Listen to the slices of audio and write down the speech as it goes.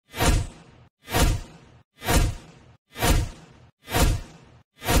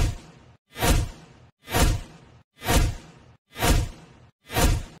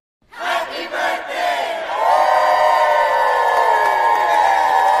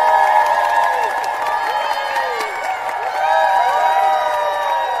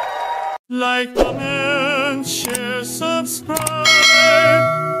Like, comment, share, subscribe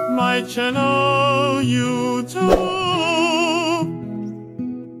my channel YouTube.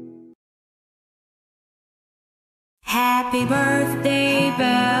 Happy birthday,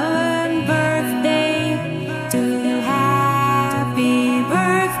 Belén, birthday to you. Happy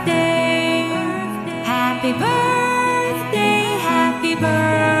birthday, happy birthday, happy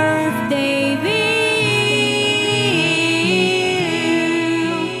birthday, Belén.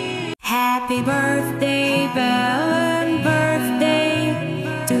 Happy birthday, Belén, birthday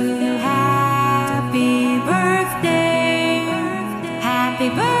to you. Happy birthday, happy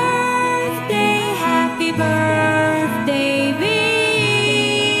birthday, happy birthday, Belén.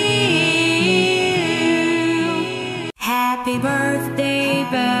 Happy birthday,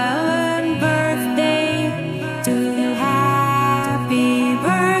 Belén, birthday to you. Happy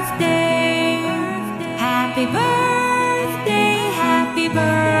birthday, happy birthday, happy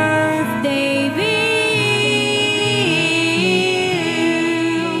birthday, Belén.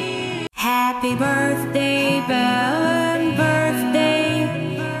 Happy birthday, Belén, birthday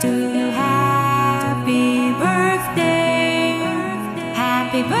to you. Happy birthday,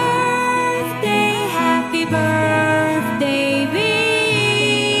 happy birthday, happy birthday, Belén.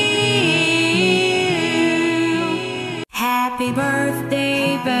 Happy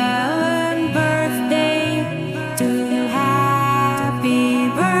birthday, Belén, birthday to you. Happy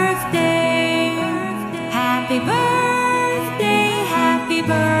birthday, happy birthday, happy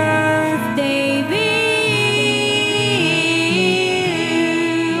birthday, Belén.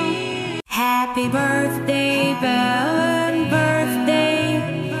 Happy birthday, Belén, birthday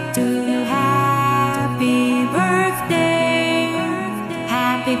to you. Happy birthday,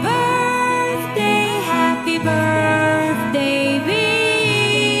 happy birthday, happy birthday, Belén.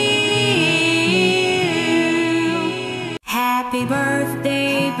 Happy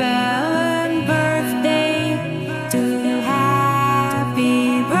birthday, Belén, birthday to you.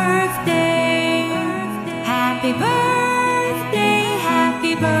 Happy birthday, happy birthday,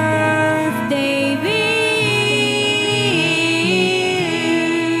 happy birthday, Belén.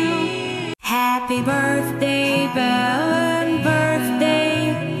 Happy birthday, Belén, birthday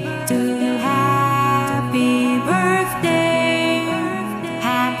to you. Happy birthday,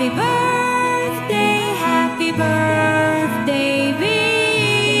 happy birthday, happy birthday, Belén.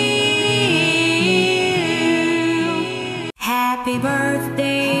 Happy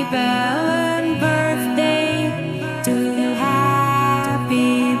birthday, Belén, birthday to you.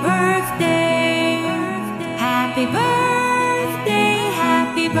 Happy birthday, happy birthday,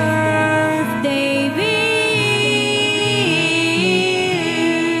 happy birthday, Belén.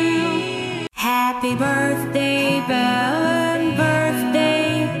 Happy birthday, Belén,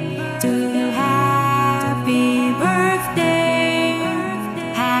 birthday to you. Happy birthday,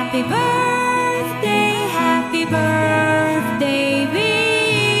 happy birthday, happy birthday, Belén.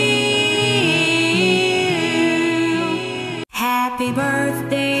 Happy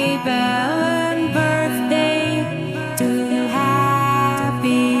birthday, Belén, birthday to you.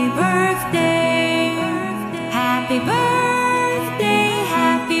 Happy birthday, happy birthday,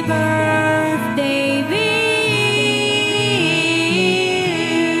 happy birthday, Belén.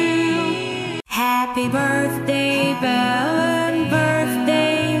 Happy birthday, Belén,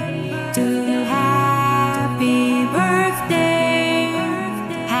 birthday to you. Happy birthday,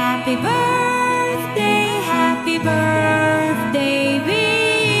 happy birthday, happy birthday, Belén.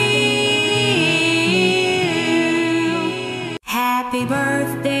 Happy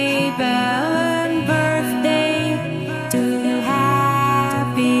birthday, Belén, birthday to you.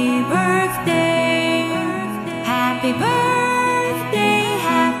 Happy birthday, happy birthday,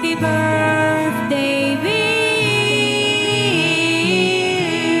 happy birthday, Belén.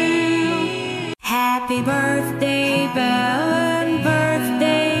 Happy birthday, Belén,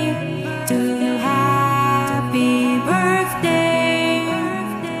 birthday to you. Happy birthday,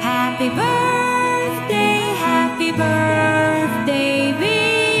 happy birthday, happy birthday,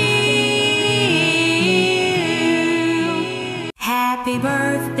 Belén. Happy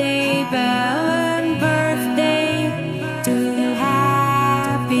birthday, Belén, birthday to you.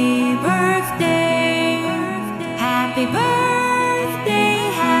 Happy birthday, happy birthday,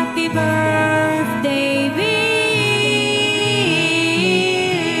 happy birthday, Belén.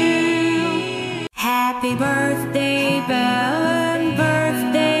 Happy birthday, Belén,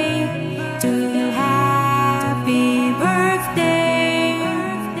 birthday to you. Happy birthday,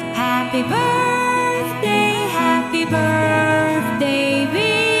 happy birthday, happy birthday,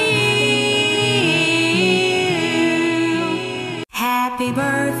 Belén. Happy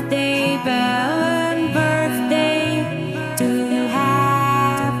birthday, Belén, birthday to you.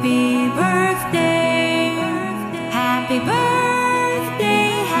 Happy birthday.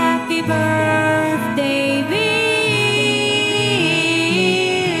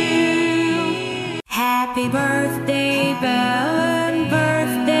 birthday, Belén,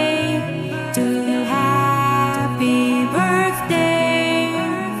 birthday to you. Happy birthday,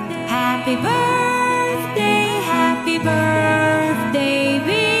 happy birthday, happy birthday,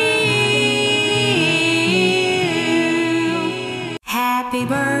 Bill. Happy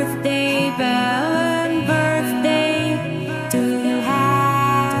birthday, Belén, birthday to you.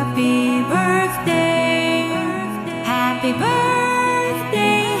 Happy birthday, happy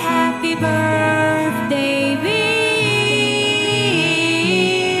birthday, happy birthday, Bill.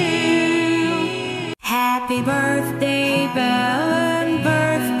 Happy birthday, Belén,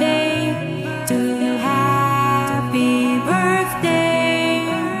 birthday to you. Happy birthday,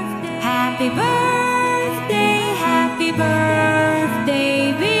 happy birthday, happy birthday,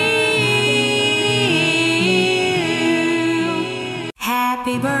 Bill.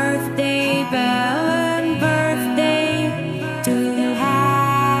 Happy birthday, Belén, birthday to you.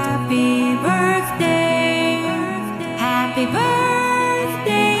 Happy birthday, happy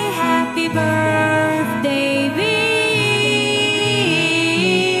birthday, happy birthday, Bill.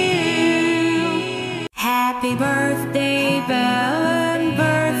 Happy birthday, Belén,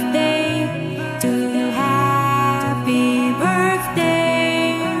 birthday to you. Happy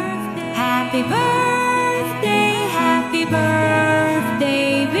birthday, happy birthday, happy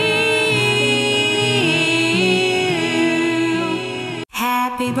birthday, Bill.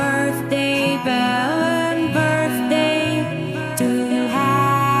 Happy birthday, Belén, birthday to you.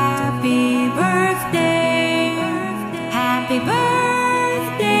 Happy birthday, happy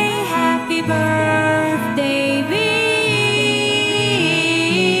birthday, happy birthday, Bill.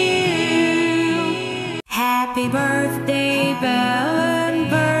 Happy birthday, Belén,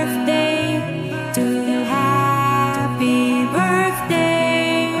 birthday to you. Happy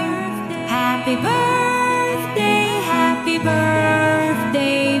birthday, happy birthday, happy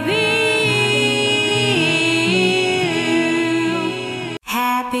birthday, Bill.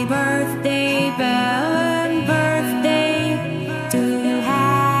 Happy birthday, Belén, birthday to you.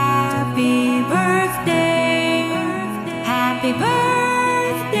 Happy birthday, happy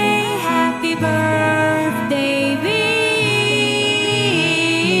birthday, happy birthday, Bill.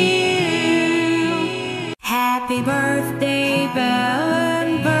 Happy birthday, Belén,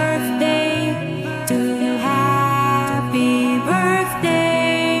 birthday to you. Happy birthday,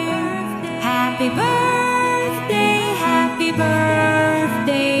 happy birthday, happy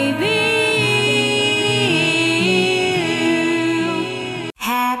birthday, Bill.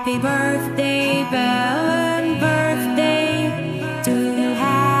 Happy birthday, Belén, birthday to you.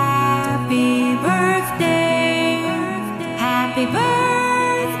 Happy birthday, happy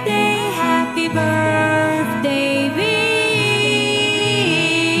birthday, happy birthday, Bill.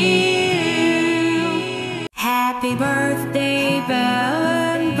 Happy birthday,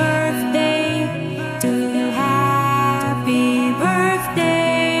 Belén, birthday to you. Happy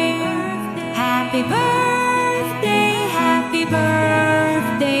birthday, happy birthday, happy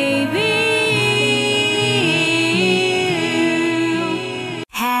birthday, Bill.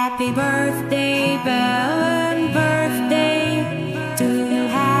 Happy birthday, Belén, birthday to you.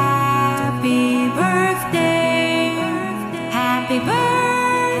 Happy birthday, happy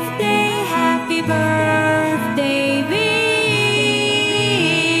birthday, happy birthday, Bill.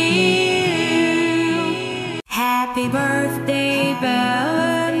 Happy birthday,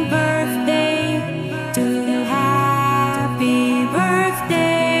 Belén, birthday to you. Happy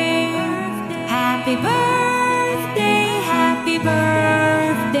birthday, happy birthday, happy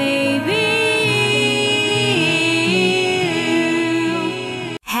birthday, Bill.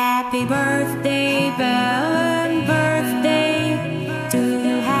 Happy birthday, Belén, birthday to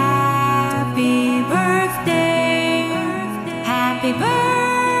you. Happy birthday, happy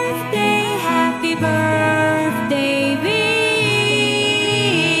birthday, happy birthday, Bill.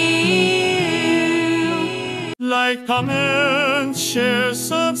 Like, comment, share,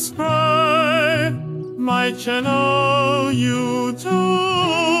 subscribe my channel YouTube.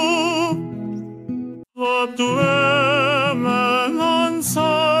 Abdurrehman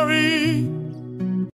Ansari.